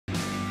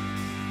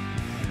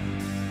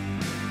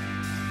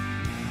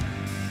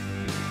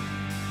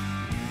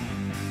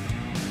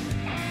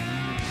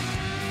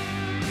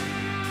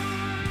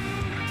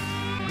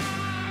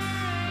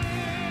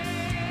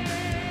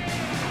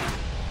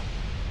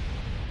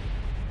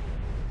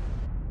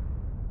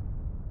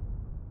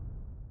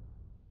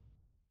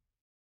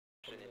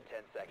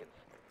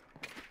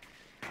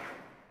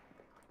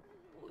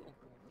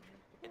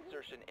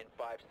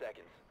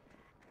seconds.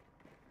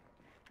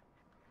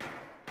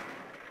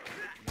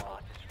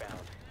 Hostage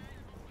found.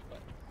 But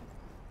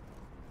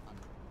I'm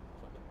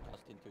fucking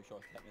just taking 2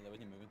 shots to hit me, there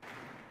wasn't moving.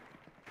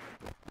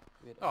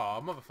 Weird.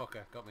 Oh,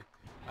 motherfucker, got me.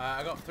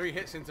 I got 3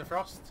 hits into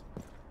Frost,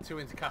 2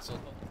 into Castle.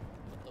 What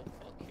the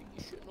fuck are you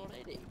shooting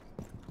already?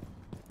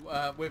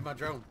 With my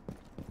drone.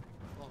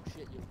 Oh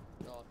shit,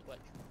 you're Twitch.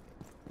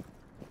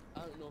 I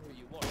don't know who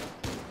you were. You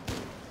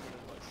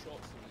got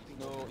shots in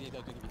you. No, you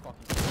gotta give me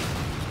fucking.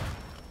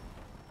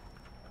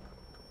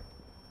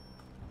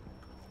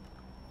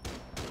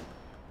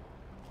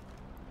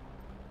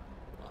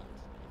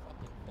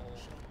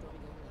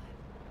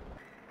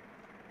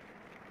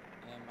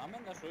 I'm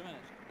in this room and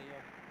it's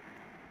clear.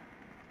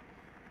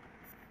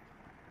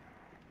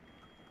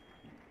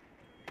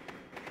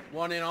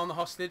 One in on the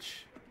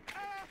hostage.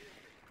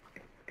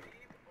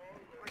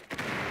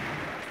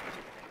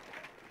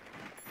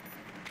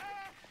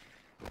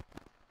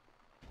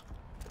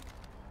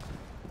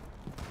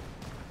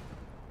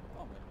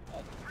 Oh my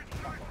god.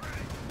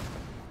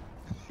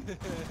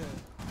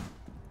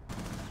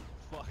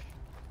 Fuck.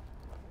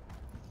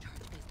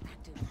 Turret is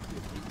active.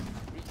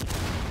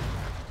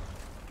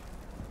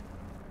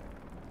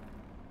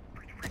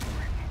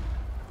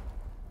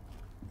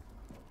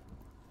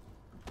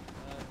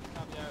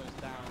 Caballero is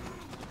down.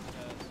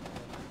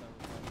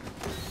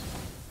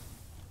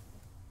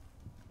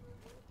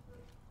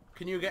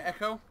 Can you get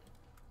Echo?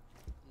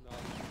 No.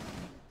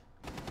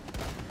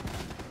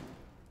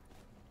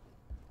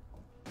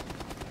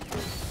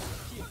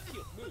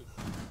 Here, move.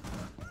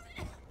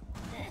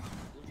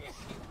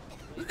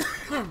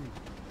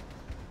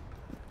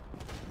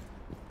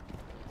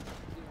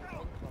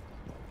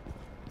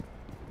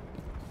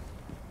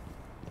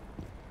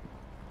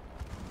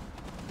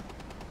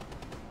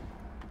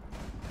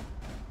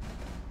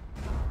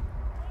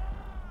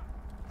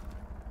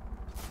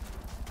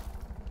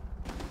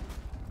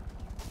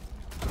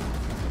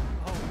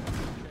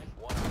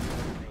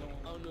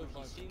 I don't know if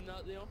you've seen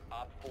that there.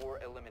 Op 4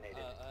 eliminated.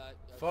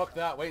 Fuck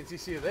that, wait until you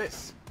see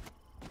this.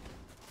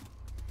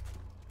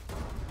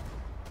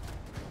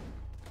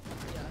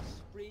 Yeah, I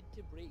sprayed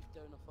to break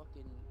down a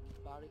fucking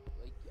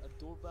like a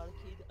door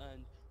barricade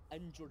and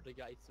injured the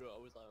guy through it. I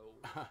was like,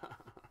 oh,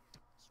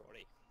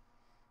 sorry.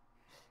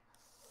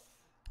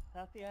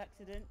 Happy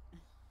accident.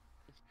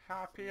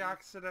 Happy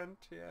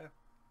accident, yeah.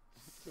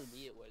 For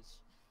me it was.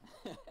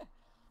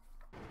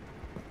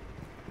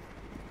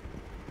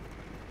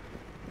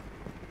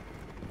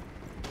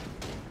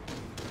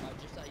 I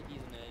just ID'd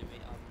an enemy,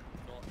 I'm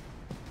not...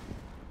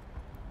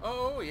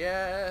 Oh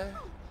yeah.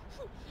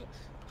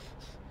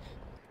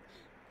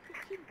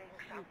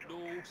 No,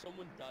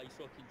 someone died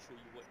so I can show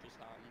you what just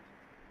happened.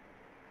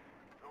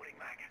 Loading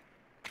mag.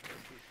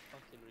 This is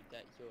fucking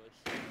ridiculous.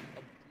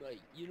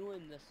 Right, you know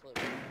in this like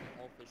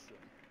office room.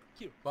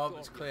 Here, Bob, get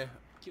it's out clear.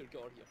 Here,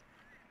 get out here.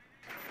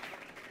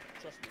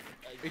 Trust me.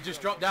 He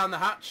just dropped down the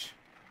hatch.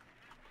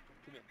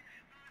 Come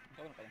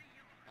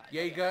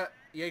here.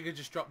 Jaeger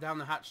just dropped down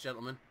the hatch,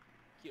 gentlemen.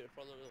 Here,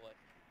 further to the left.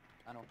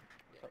 I know.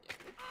 Yeah.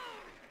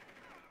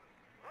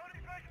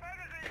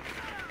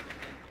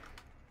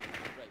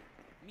 Right,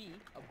 me,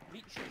 a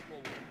breach is wall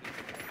with me,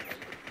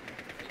 right?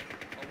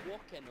 I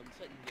walk in, I'm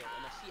sitting there,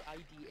 and I see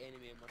ID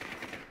enemy in my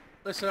face.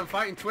 Listen, I'm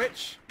fighting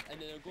Twitch. And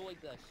then I go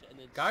like this, and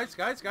then... Guys,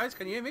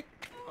 can you hear me?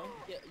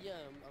 Yeah,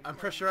 I'm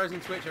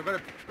pressurizing Twitch. I've got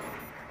to...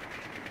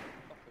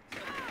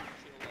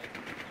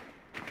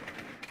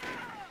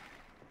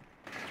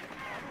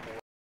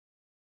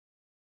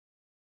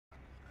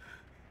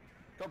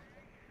 Come.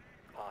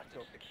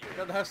 Hostage secured.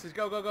 Got the hostage.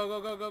 Go, go, go,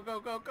 go, go, go, go,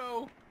 go,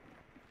 go.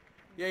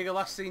 Jaeger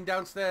last seen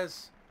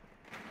downstairs.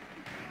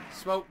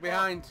 Smoke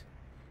behind.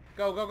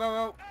 Go, go, go,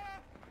 go.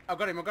 I've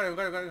got him, I've got him, I've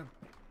got him, I've got him.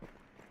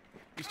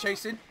 He's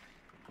chasing.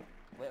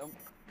 Let him.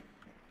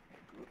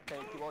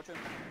 Okay, keep watching.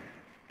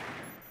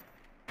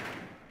 Like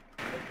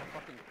a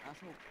fucking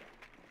asshole.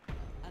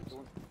 And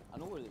don't. I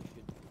know where they should.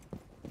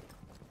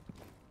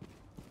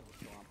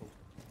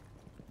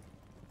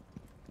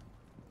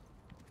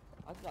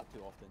 I do that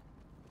too often.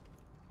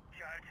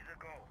 Charge the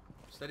go.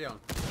 Steady on.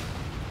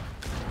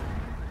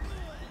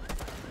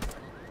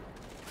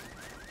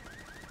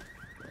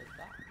 Like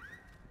that.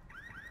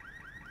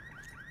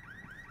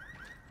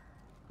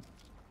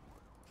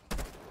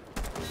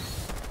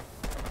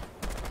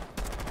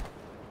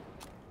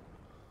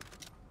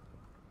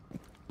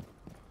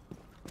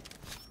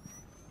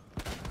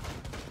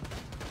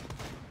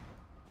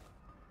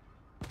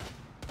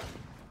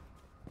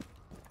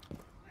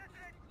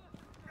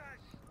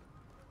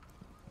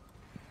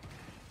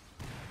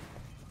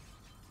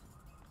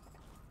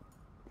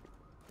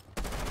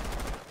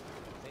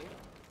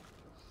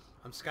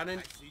 I'm scanning.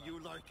 I see you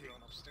liking.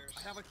 Upstairs.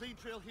 I have a clean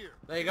trail here.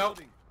 There you go.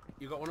 Loading.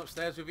 You got one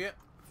upstairs with you.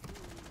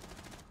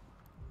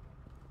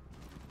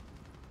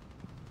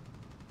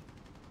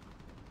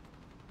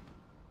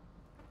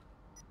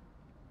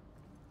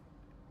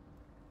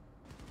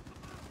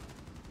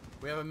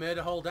 We have a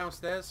murder hole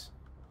downstairs.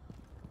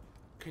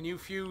 Can you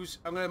fuse?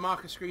 I'm going to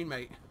mark a screen,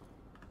 mate.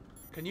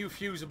 Can you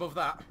fuse above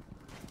that?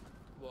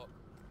 What?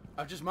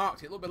 I've just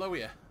marked it. Look below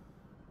you.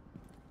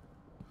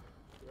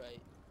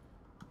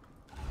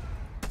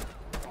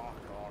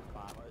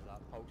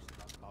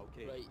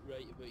 tree.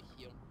 Right about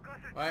here.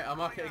 Right, I'll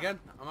mark it again.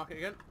 I'll mark it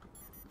again.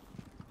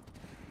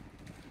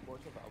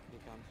 What's the balcony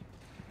cams?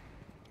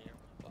 Yeah.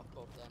 Fuck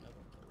off that now.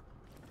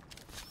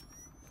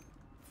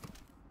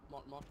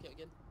 Mark it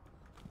again.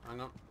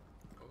 Hang on.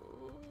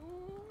 Oh.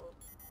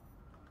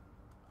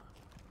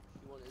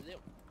 You want it there?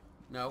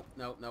 No,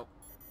 no, no.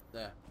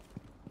 There.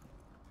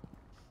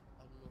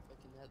 I don't know if I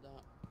can hit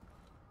that.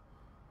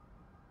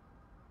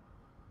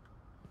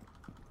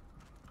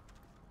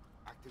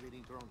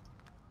 Activating drone.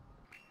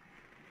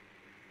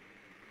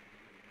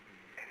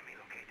 Enemy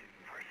located.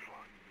 First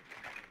floor.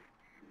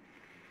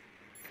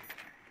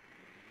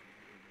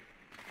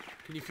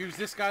 Can you fuse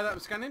this guy that I'm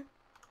scanning?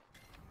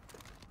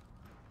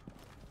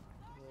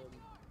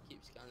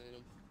 Keep scanning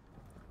him.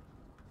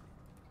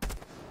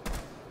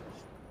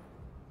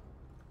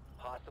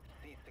 Hostile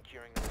cease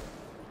securing the room.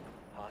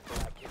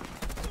 Hostile activity.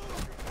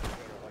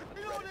 Once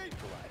the threat is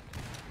neutralized.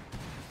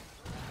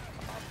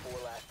 Op 4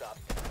 last stop.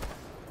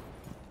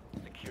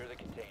 Secure the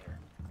container.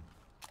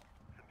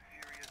 Some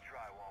serious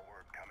drywall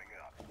work coming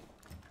up.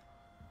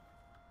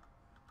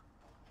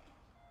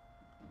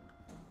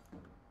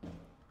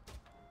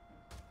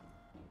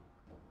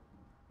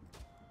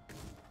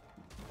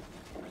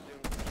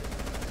 Resume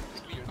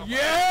secure the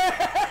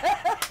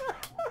Yeah!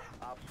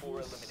 Op 4 You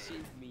eliminated.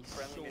 saved me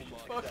Friendly so mission much.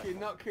 successful. Fucking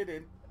not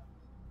kidding.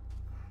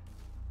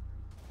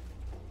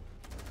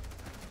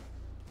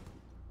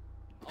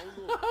 I don't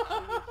know if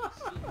you've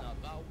seen that,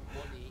 but I'll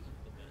 180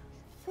 the bitch.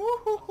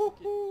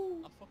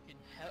 I fucking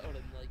hit her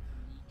in like the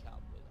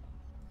kneecap with that.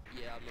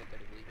 Yeah, I'm not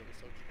gonna believe it.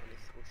 So I'm just trying to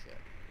throw shit.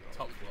 No,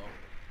 Top you floor.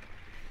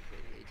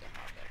 don't need to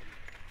have it.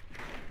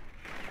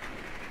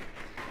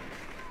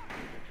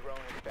 Your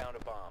drone has found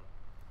a bomb.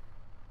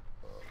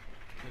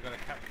 We've got a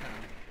cap cam.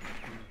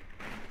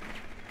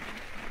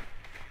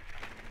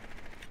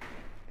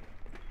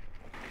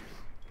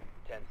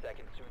 10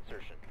 seconds to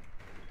insertion.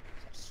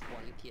 It's a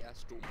swanky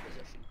ass dome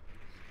position.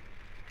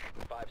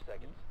 5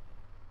 seconds.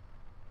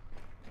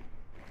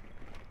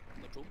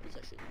 The drone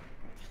position.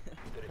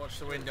 Watch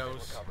the diffuser has been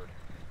windows. recovered.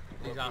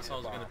 These Located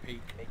assholes a are gonna bomb.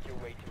 peek. Make your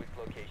way to its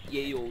location.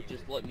 Yeah, and yo, defuse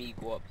just it. let me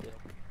go up there.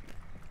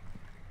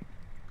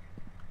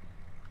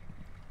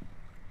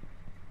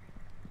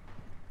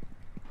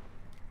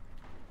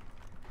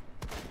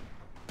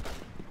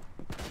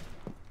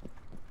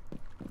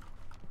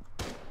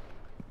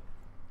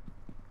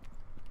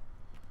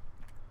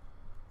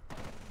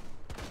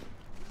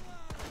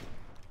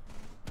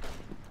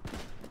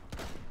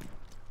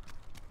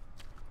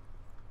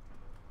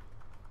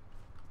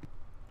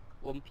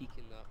 One peek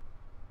in that.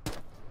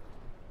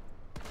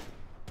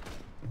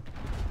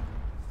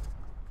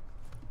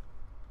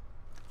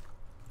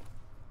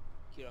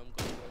 Here, I'm going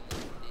to go on the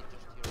stage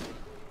just to your right.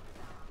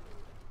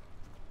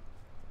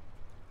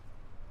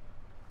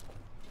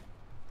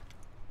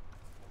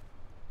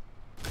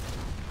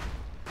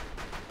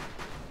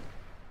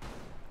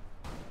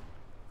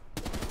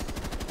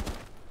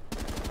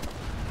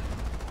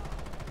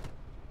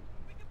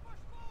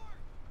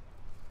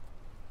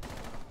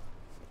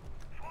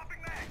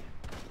 Swapping mag.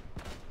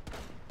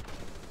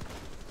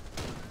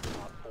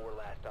 Op 4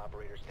 last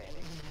operator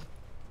standing.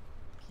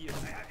 Here.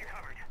 I have you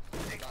covered.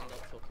 Stay Stand close.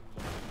 up fucking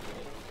more.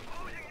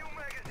 Closing new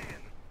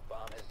magazine.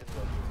 Bomb has been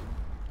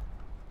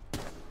located.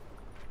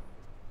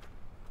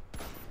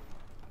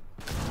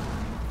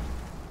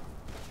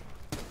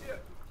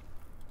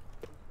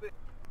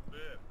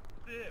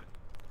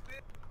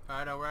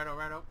 Righto, righto,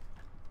 righto.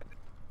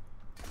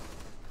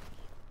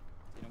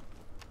 You know.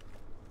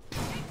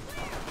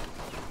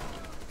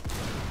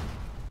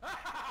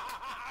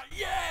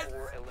 Yes!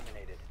 4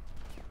 eliminated.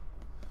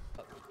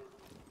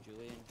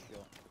 Julian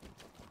shot.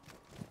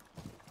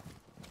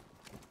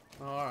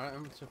 Alright,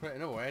 I'm surprised.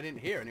 No way, I didn't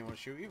hear anyone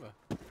shoot either.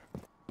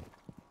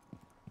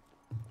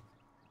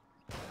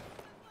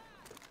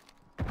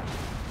 Mate,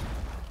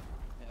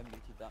 I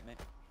muted that, mate.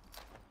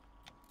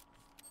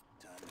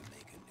 Time to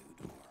make a new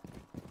door.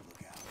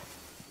 Look out.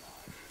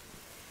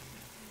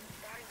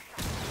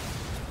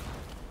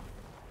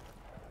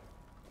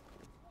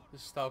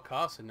 This is Star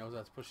Carson knows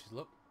how to push his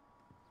luck.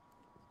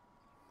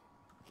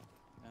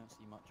 I don't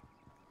see much.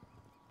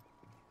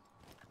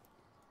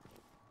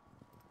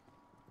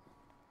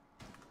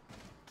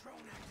 Drone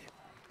active.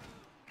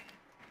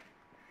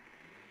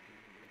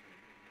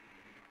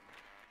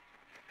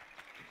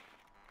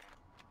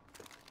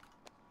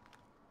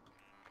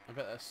 I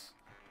bet that's...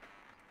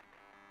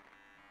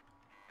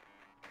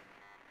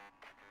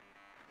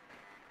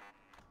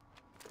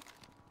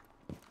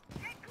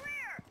 Get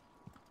clear.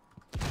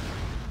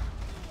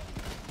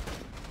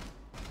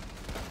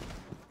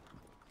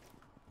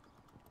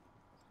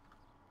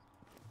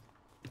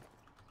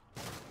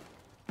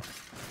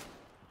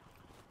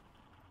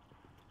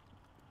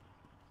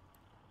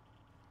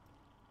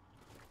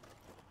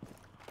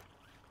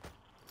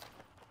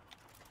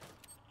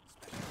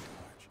 Special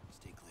charge.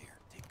 Stay clear.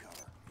 Take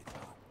cover. It's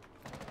hot.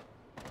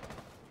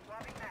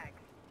 Swapping mag.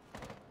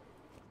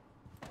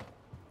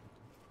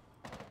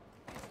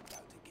 It's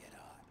about to get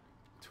hot.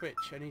 Twitch,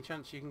 any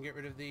chance you can get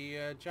rid of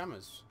the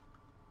jammers?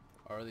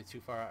 Or are they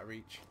too far out of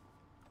reach?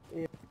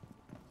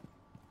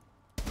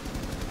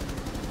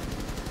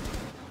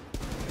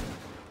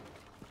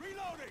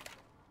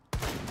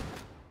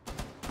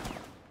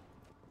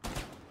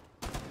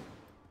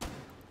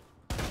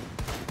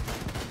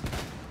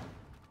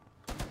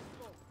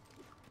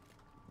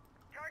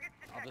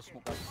 I'll just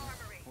smoke that.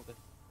 Smoke the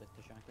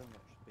Tashanka, and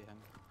that should be him.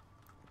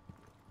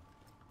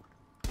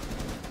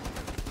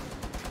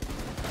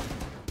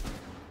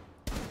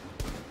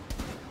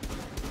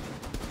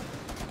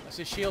 That's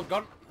his shield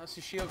gone. That's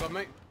his shield gone,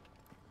 mate.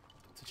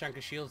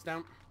 Tachanka's shield's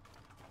down.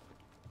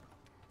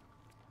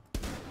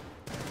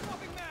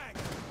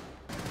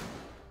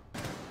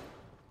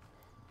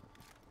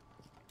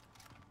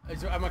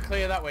 Am I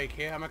clear that way,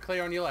 Keir? Am I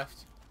clear on your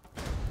left?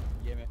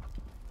 Yeah, mate.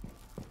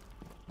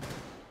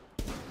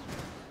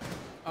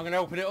 I'm going to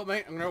open it up,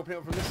 mate. I'm going to open it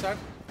up from this side.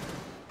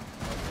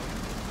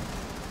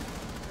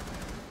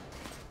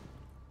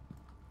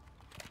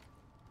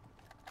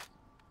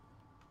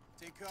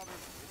 Take cover.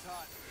 It's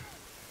hot.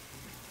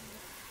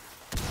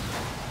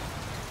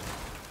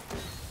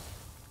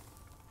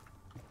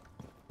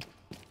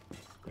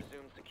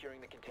 Resume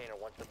securing the container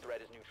once the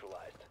threat is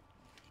neutralized.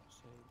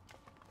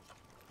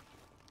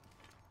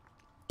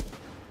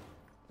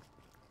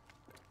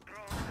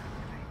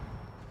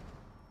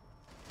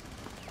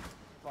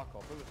 Fuck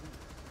off, who was it?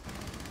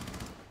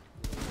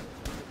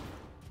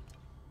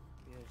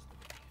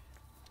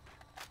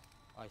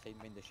 I say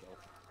mind the shelf.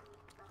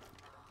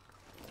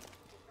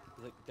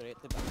 Look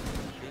directly back.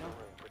 Secure the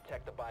room.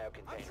 Protect the bio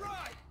container.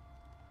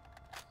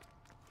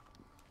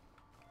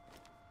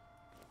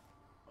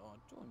 Oh,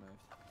 don't move.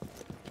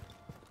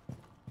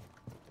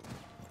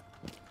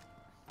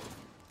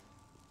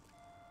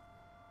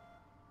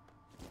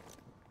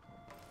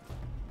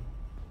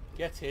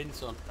 Get in,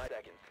 son. 9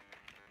 seconds.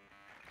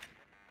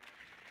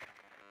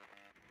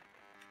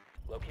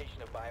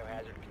 Location of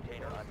biohazard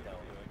container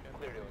unknown.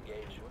 Clear to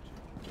engage.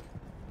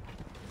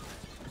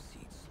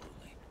 Proceed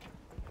slowly.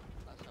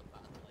 That's a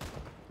bad line.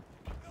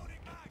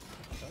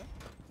 Sorry?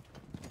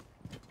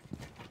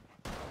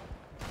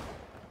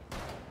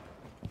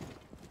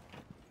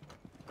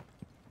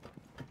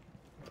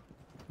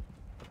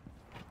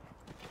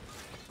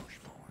 Push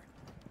forward.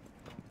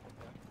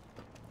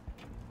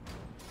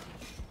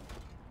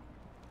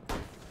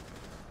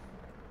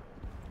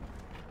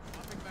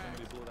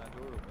 Somebody blow that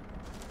door open.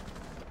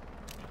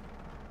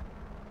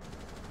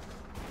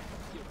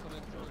 Here, come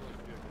in, Charlie.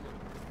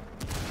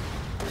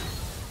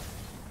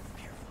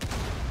 Careful.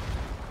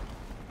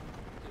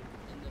 Dude,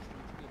 in this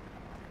room's good.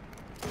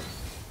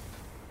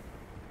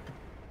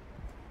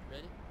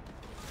 Ready?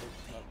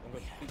 I'm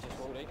going to speak this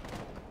wall, right?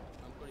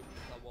 I'm going to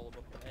use that wall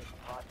above your head.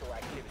 Hostile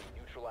activity.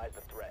 Neutralize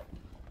the threat.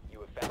 You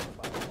have found the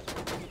biohazard.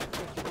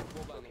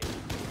 Wallbang.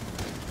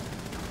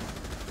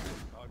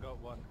 I got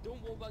one.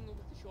 Don't wallbang them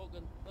with the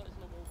shotgun. That is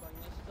not wallbang.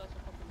 That's a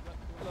fucking brick.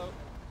 Hello.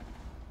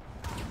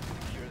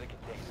 Secure the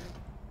container.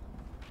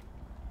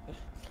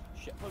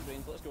 Shit, my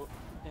brains, let's go.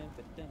 Dun,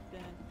 dun, dun,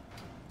 dun.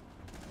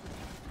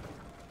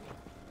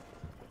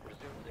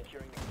 Resume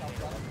securing the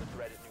container once the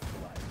threat is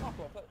neutralized. Fuck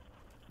off it.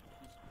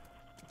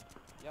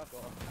 Yeah, I've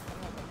got him.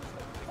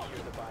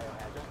 Secure the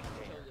biohazard Chill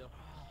container. there.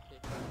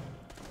 Okay.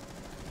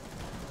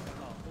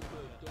 Don't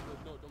move. Don't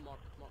move. No, don't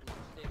mark. Mark.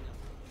 Stay in there.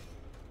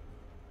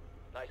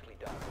 Nicely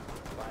done.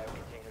 Bio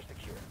container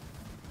secure.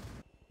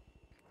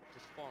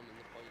 Just farming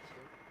the fights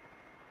here.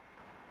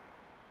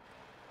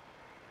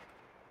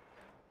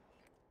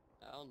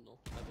 I don't know.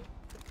 Maybe.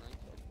 Nice.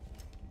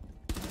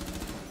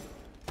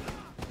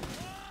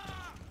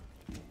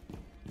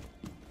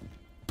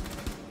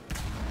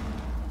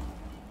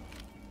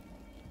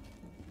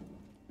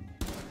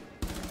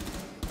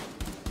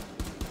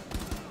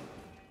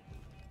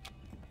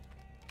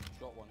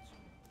 Shot once.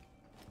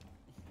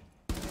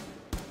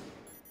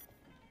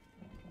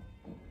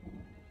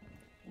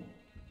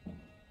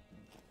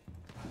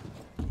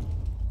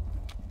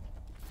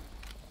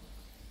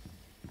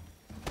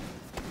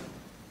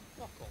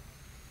 Fuck off.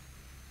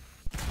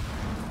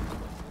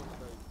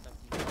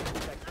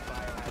 Protect the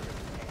biohazard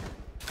container.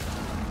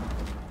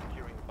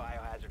 Securing the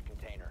biohazard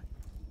container.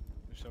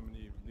 There's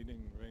somebody leading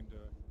around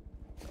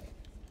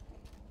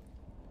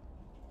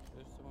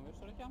There's someone else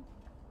on the camp?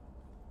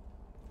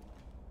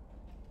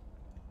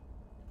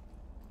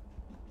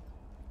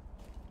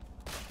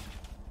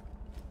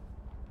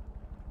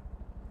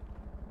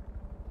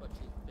 But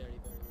she's very,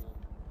 very low.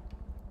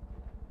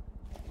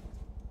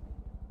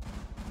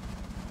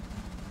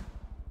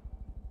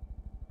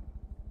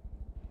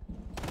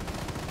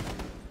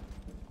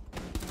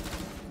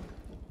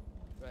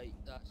 Right,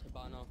 that's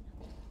Habana.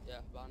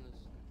 Yeah,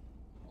 Habana's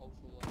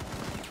also low.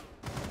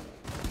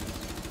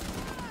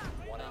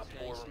 One Nice, op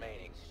 4 nice,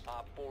 remaining. nice.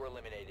 Op 4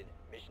 eliminated.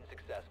 Mission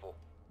successful.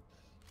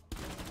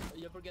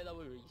 You ever get that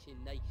way where you say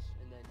nice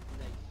and then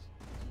nice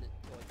and then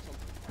like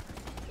something?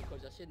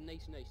 Because I said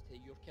nice to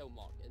your kill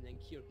mark and then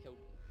Kier killed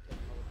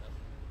another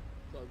person.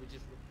 So I was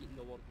just repeating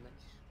the word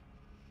nice.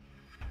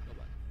 Not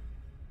bad.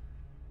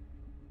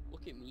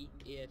 Look at me,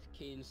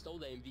 AFK, install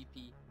the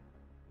MVP.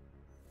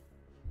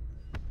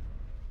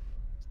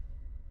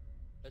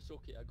 It's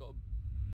okay, I got a